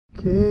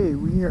Okay,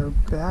 we are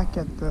back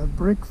at the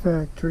brick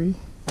factory,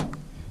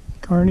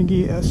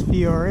 Carnegie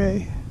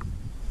SVRA.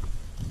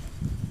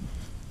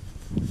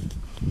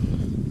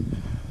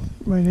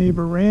 My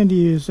neighbor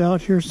Randy is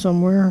out here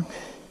somewhere.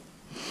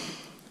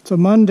 It's a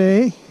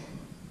Monday.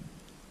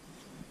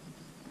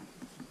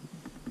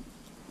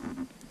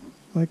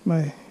 Like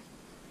my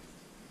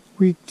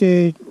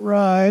weekday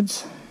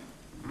rides,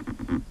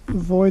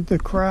 avoid the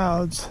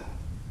crowds.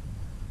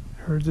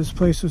 Heard this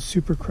place was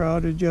super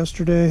crowded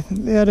yesterday.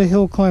 They had a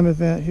hill climb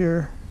event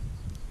here,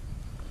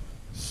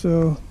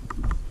 so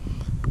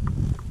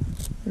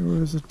there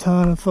was a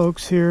ton of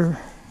folks here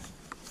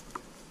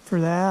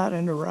for that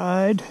and to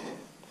ride.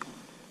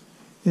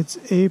 It's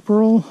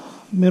April,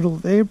 middle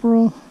of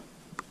April,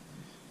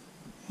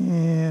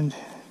 and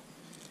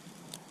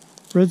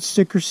red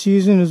sticker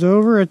season is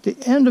over at the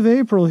end of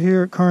April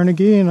here at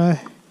Carnegie, and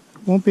I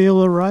won't be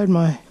able to ride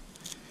my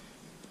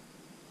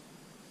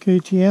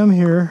KTM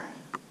here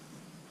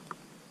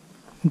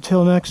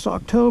until next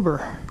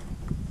October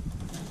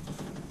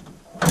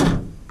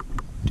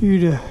due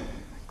to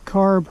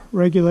carb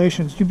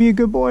regulations. You be a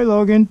good boy,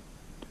 Logan.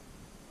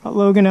 Got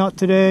Logan out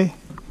today.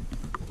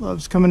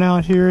 Loves coming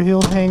out here.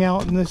 He'll hang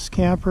out in this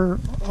camper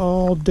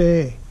all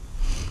day.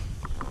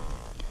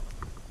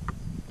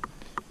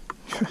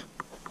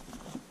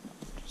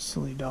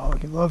 Silly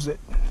dog, he loves it.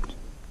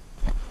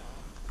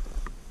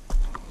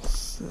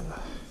 Let's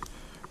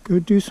go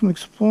do some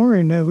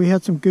exploring. We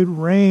had some good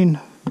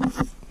rain.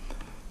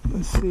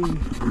 Let's see,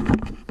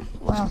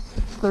 last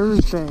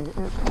Thursday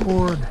it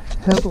poured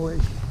heavily,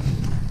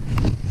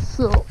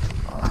 so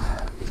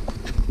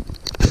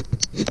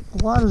a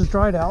lot has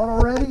dried out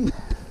already,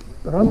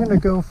 but I'm going to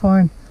go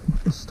find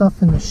the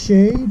stuff in the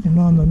shade and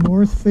on the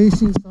north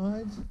facing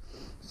sides,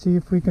 see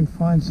if we can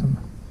find some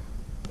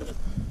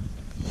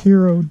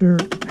hero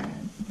dirt.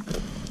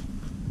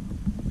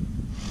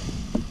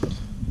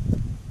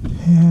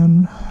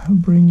 And I'll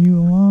bring you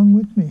along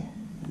with me.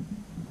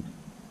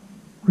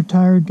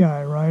 Retired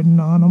guy riding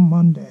on a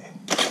Monday.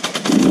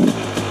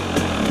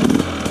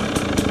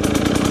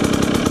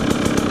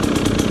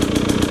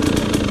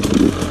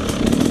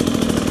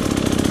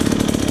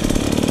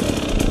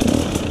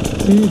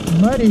 See, it's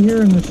muddy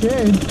here in the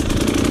shade.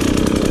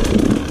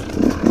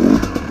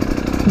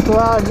 Go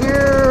out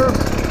here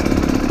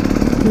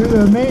through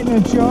the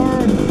maintenance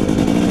yard.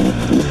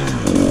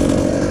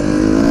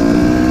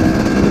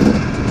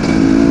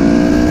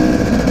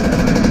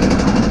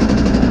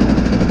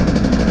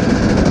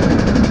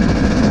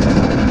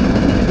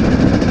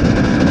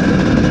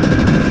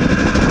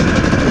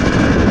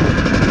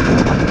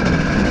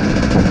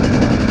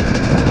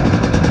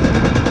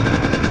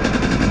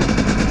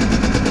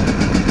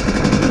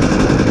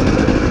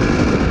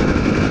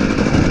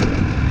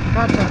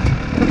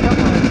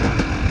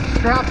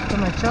 Straps to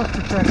my chest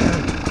protector.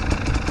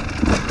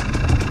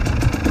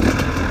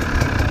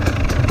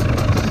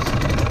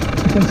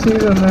 You can see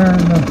them there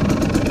in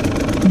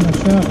the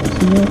shadow.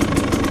 See that?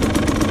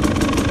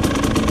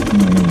 I'm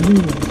going to do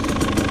this.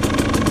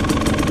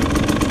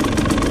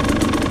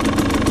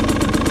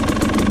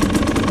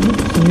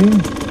 Let's see.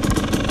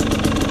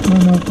 I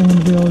don't know if I'm going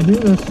to be able to do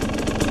this.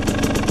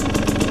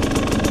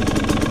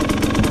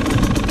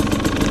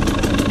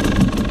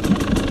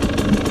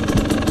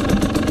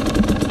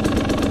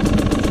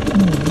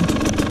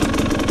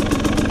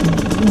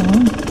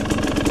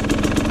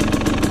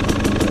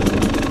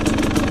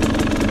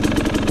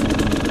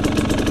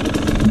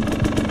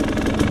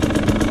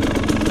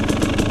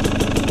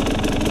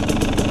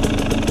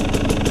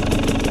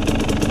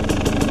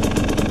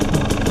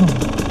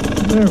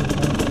 There we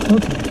go.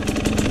 Okay.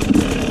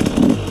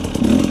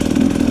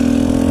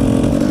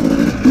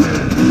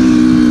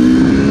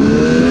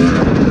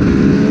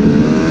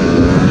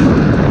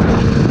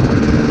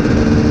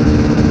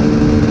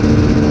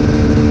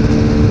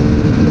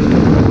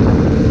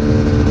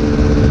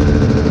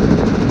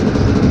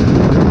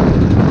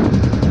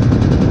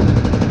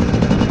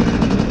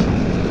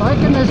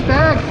 Liking this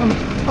bag from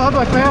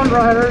Public Land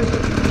Riders.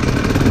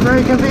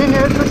 Very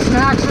convenient. Put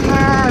snacks in there.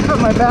 I put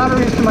my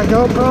batteries to my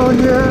GoPro in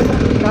here.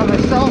 Got my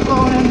cell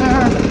phone in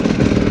there.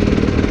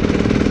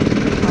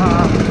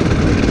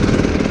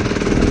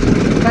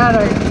 Had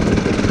a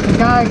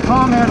guy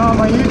comment on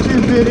my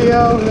YouTube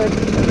video that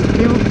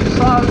he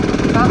saw,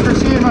 after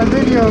seeing my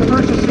video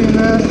purchasing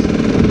this,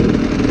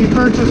 he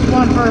purchased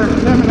one for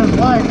him and his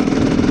wife.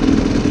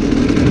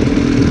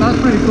 That's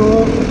pretty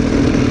cool.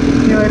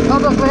 Anyway,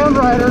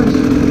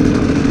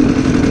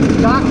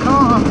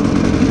 publiclandriders.com.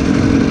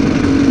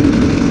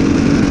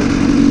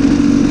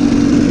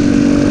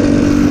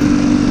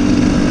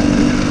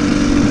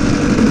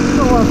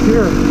 Up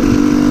here.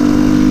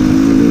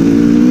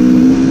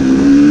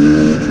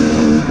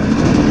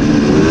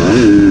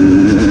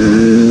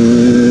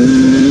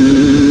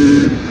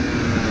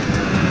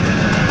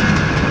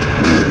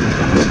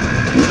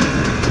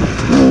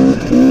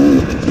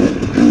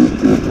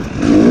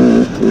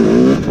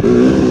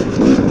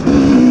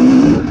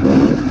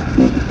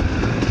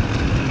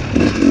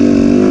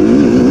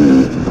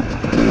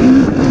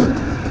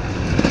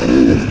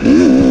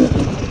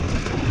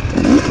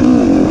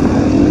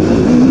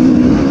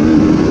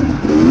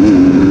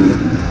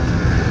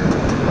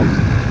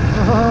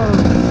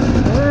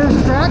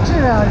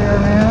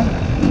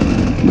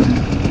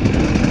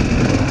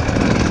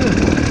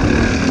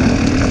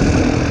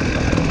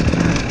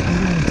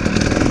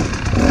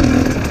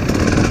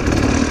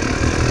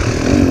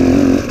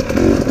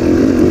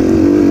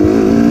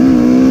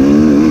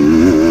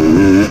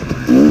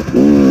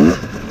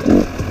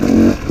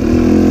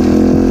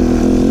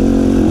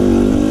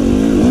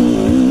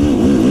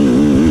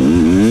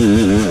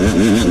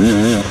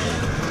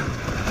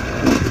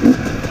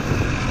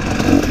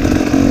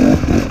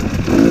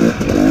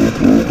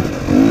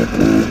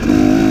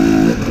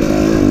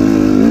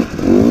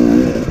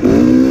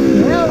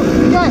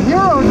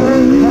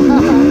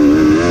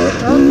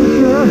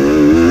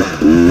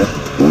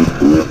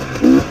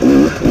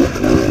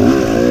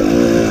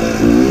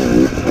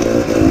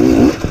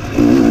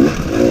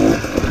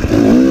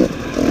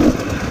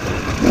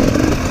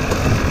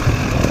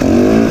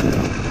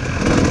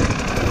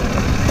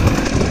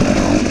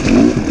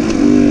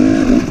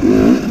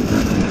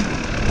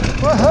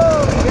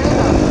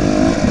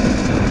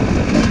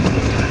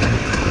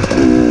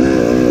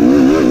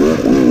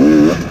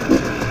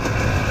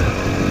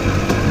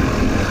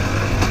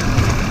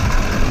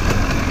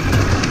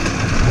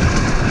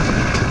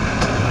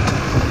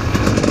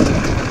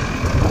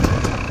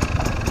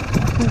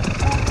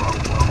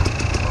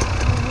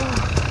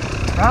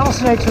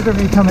 rattlesnakes are going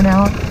to be coming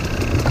out.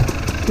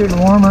 It's getting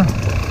warmer.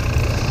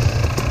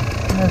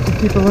 I have to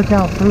keep a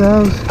lookout for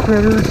those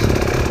critters.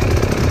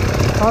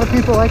 A lot of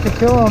people like to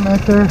kill them,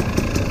 that they're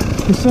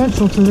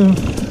essential to the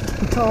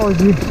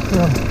ecology.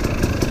 So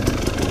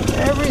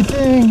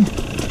everything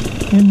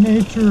in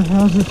nature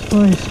has its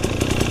place.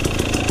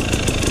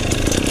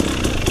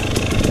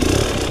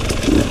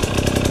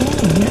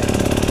 Oh, yeah.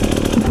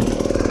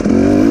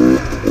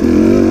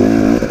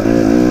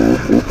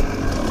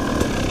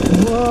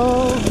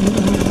 Whoa,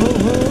 whoa,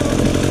 whoa.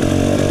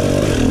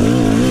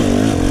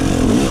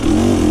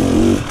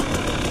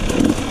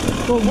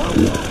 Whoa, whoa,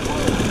 whoa.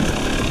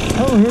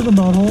 Oh, here's a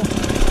butthole.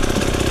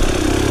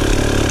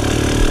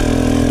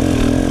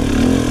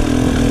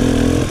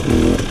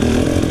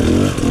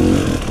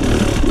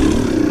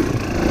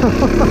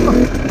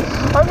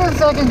 I'm in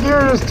second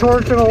gear just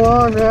torquing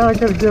along, man. I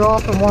gotta get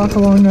off and walk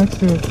along next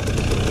to it.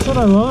 That's what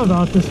I love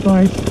about this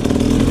bike.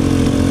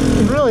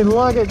 You really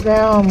lug it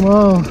down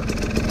low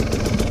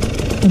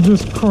and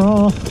just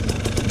crawl.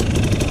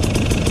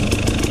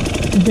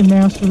 You can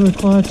master the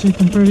clutch, you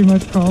can pretty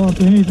much crawl up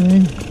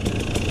anything.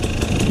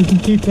 You can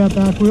keep that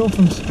back wheel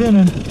from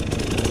spinning.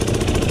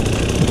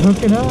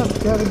 Hook it up,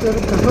 gotta get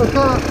it to hook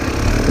up.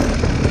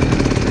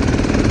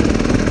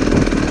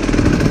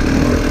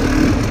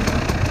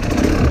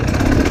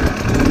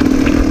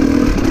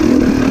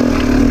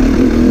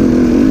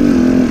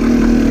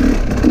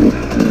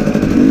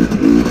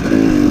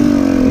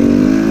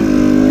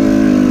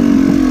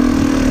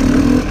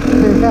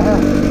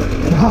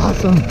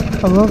 Awesome.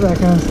 I love that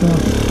kind of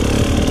stuff.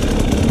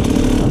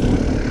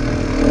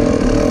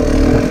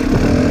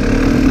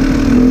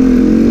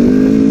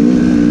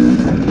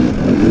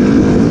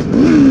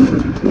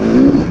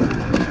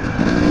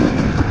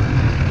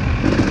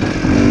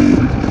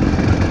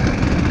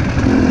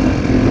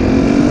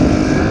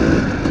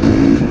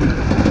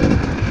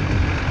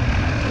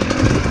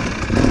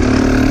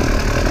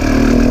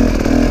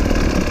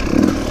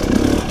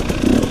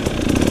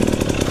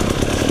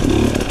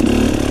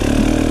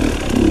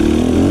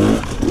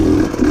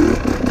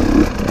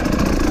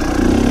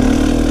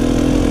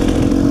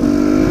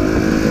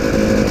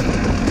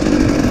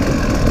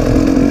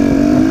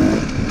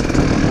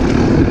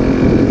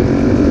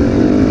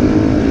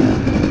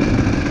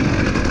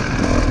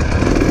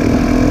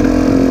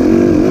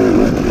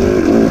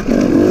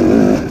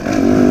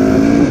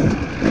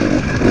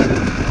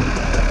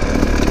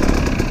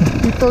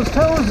 Those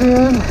toes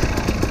in,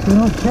 they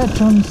don't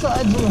catch on the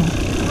sides of the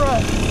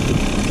rut.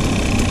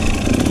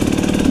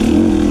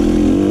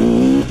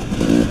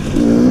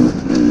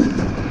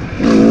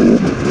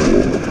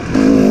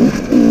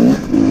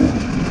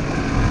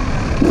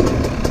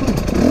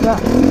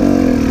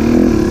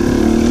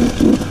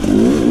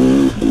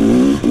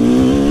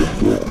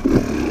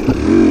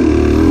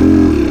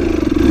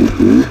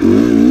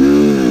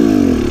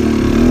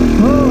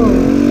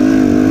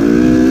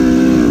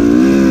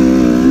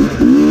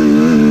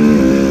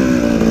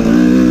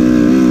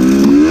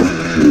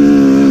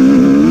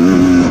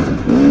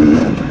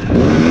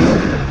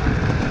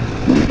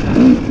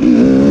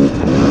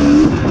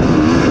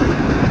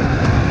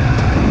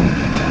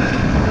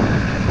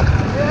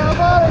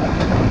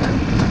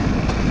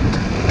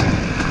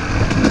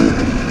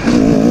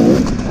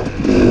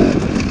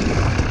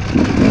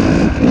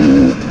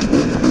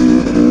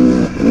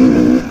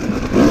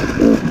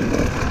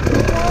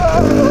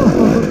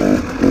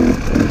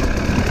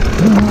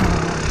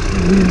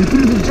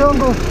 Through the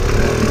jungle.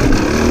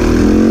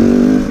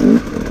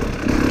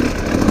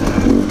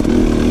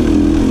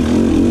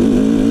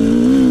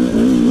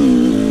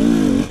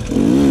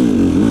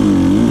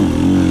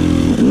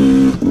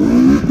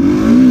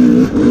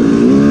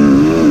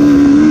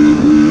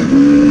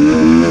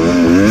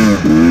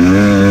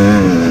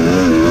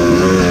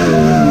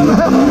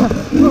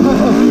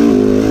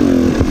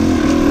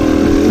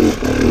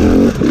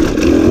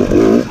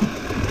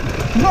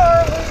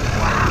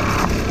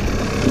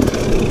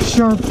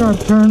 Sharp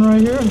turn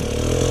right here,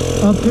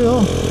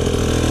 uphill.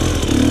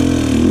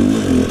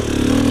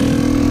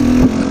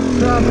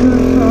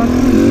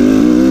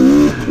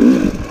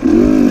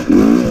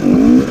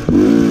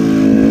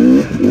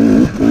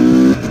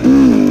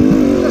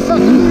 Just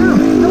second gear,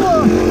 come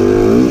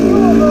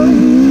on, buddy.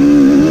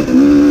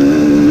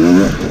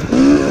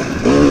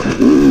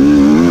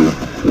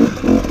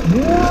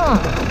 Yeah.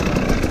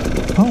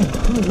 Oh,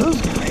 who are those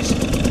guys?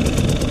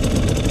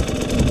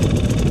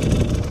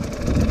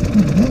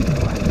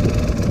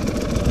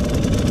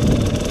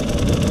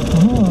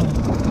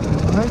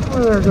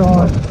 Where they're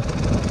going.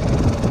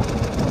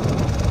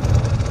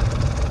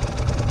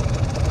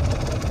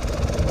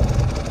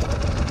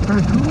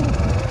 Very cool.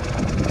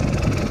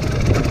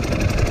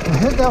 We'll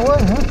head that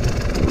way, huh?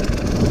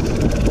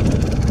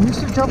 We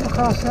used to jump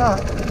across that.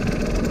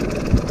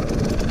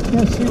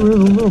 Can't see where the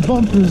little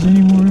bump is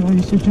anymore. I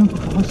used to jump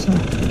across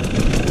that.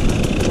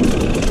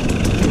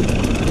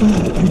 But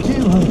I do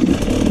like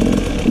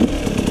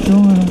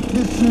going up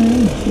this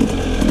thing.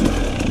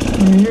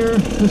 Right here.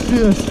 Let's do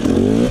this.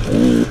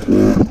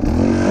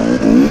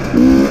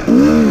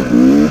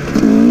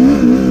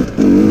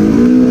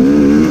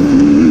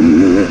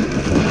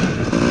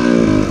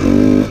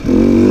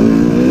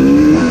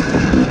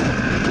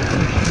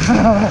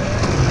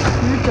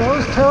 Keep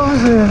those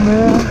toes in,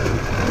 man.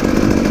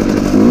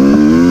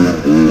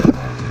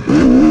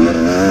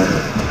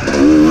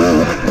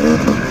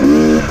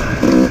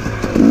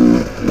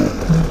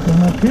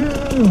 Come up here,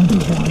 we'll go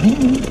down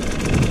here.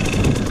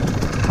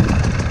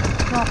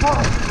 Drop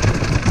off.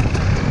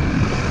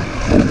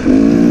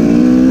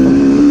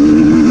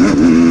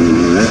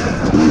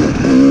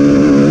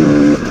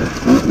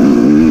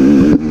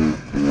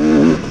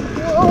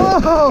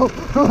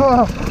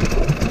 Whoa!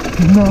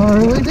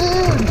 Gnarly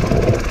dude!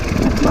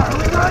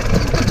 Gnarly right,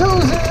 keep the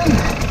toes in!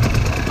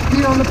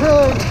 Feet on the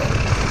peg!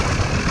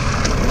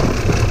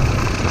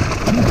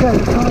 Okay,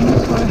 come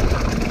this way.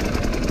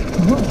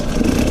 Oh.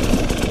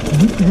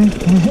 Okay,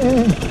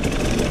 hey.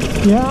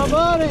 Yeah,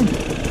 buddy!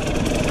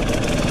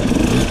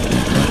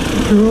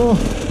 Cool.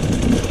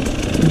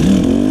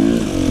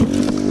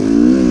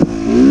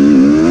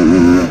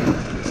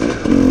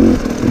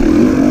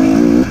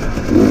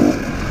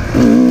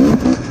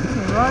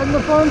 Riding the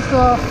fun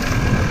stuff.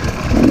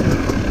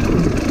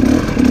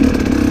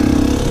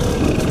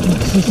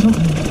 This is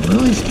something that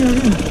really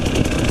scared you.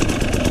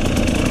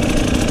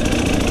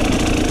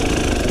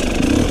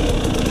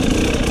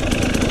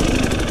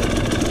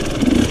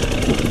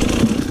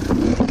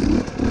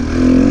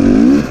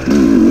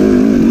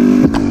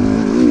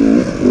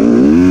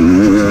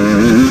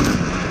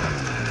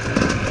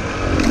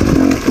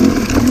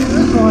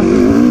 This one.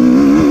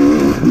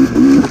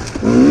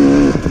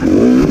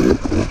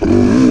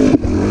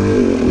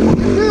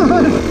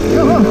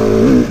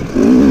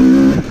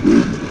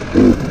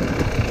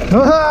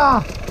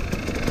 Ah!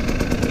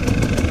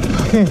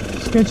 Okay,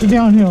 let's get you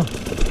downhill.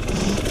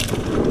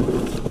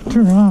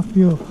 Turn it off,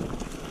 feel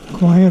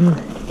quieter,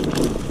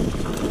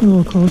 a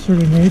little closer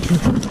to nature.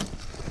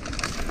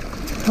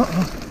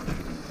 Uh-oh,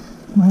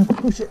 might have to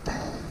push it.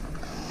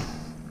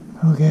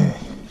 Okay,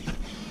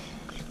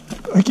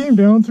 I came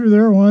down through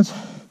there once.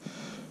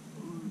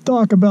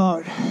 Talk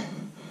about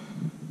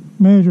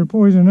major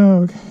poison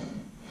oak,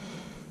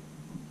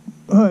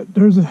 but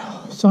there's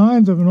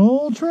signs of an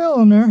old trail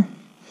in there.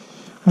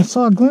 I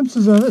saw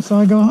glimpses of it, so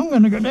I go, I'm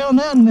going to go down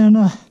that, and then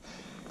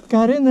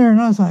got in there,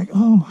 and I was like,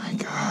 oh my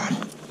god,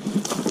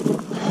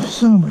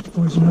 so much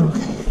poison oak.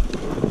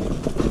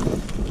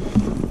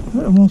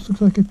 That almost looks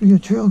like it'd be a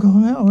trail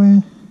going that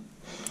way.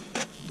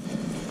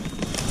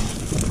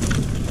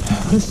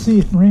 Let's see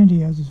if Randy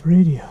has his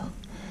radio.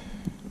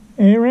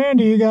 Hey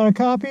Randy, you got a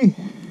copy?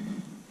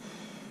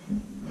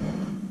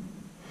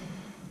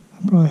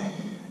 I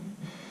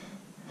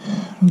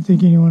don't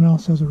think anyone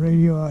else has a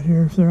radio out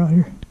here, if they're out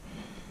here.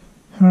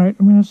 Alright,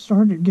 I'm going to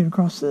start to get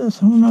across this.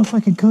 I don't know if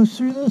I can coast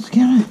through this,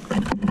 can I?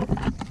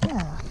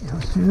 Yeah, I can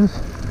coast through this.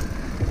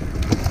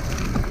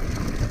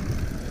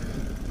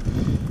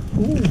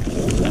 Ooh.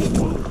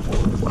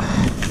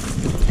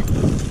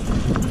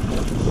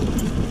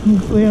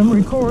 Hopefully I'm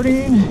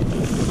recording.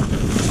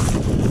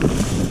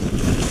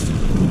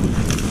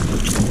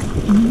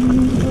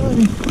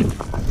 Buddy.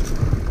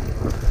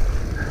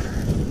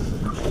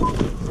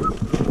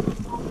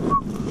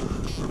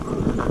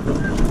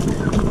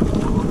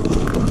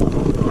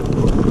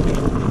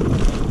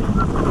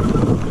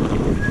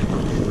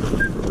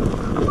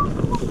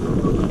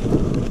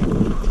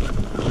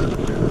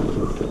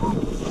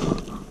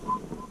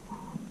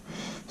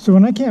 So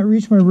when I can't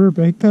reach my rear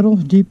brake pedal,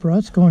 deep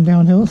ruts going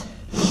downhill,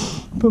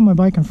 put my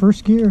bike in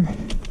first gear,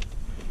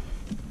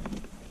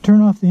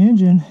 turn off the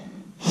engine,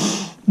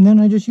 and then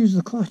I just use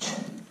the clutch.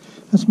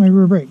 That's my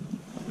rear brake.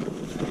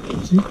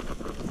 See?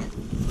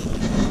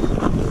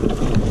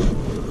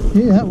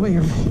 Yeah, that way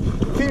your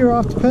feet are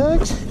off the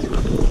pegs,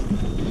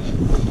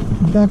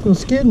 back wheel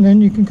skid, and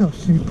then you can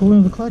coast. So you pull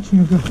in the clutch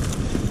and you go.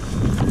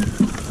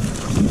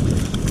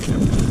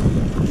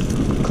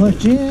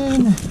 Clutch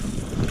in.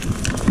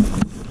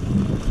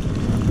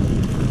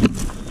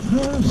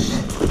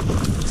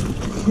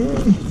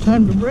 Okay,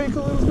 time to brake a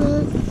little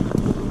bit.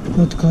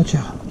 Let the clutch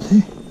out.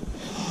 See?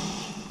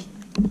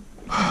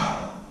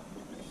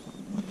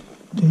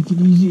 Take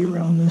it easy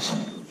around this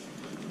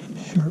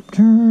sharp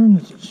turn.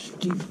 It's a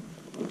steep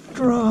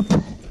drop. You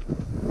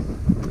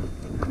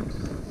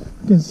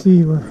can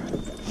see we're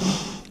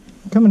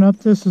coming up.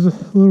 This is a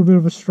little bit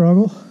of a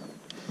struggle.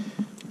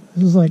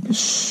 This is like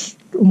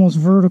almost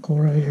vertical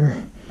right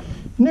here.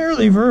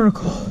 Nearly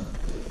vertical.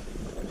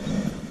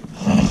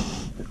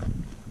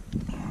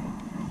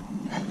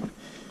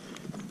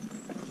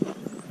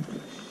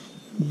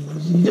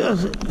 Easy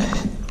does it.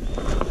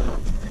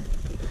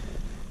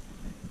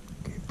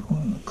 Okay,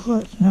 pulling the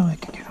clutch. Now I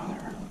can get on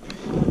there.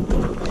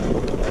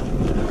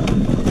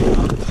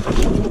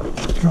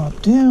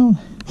 Drop down.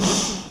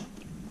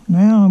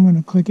 Now I'm going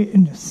to click it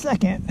into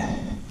second.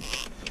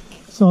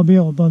 So I'll be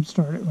able to bump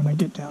start it when I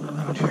get down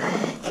around here.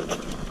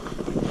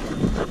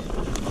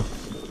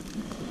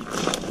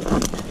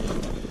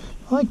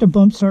 I like to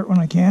bump start when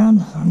I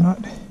can. I'm not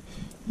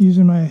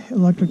using my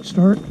electric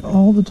start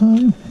all the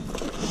time.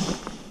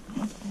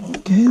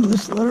 Okay,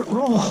 let's let it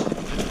roll.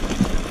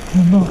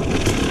 And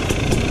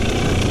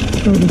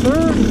go to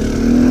third.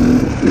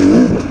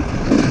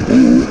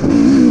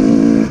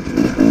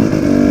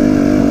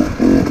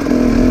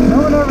 Now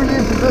whenever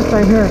This is this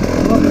right here.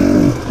 I love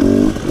this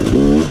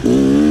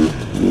thing.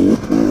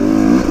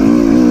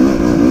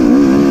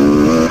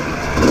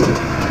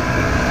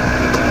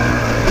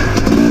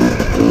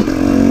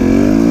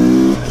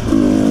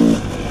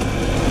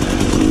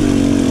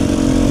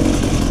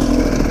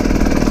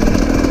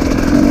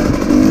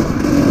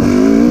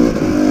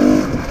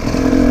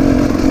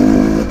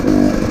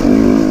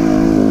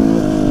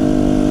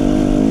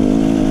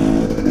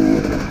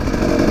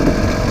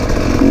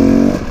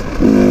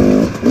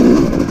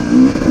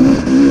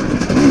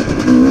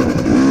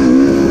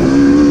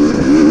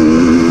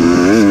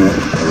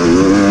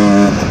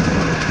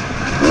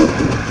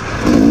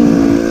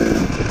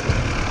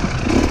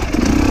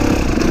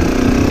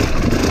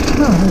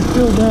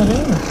 Filled that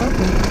in or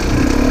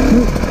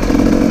something.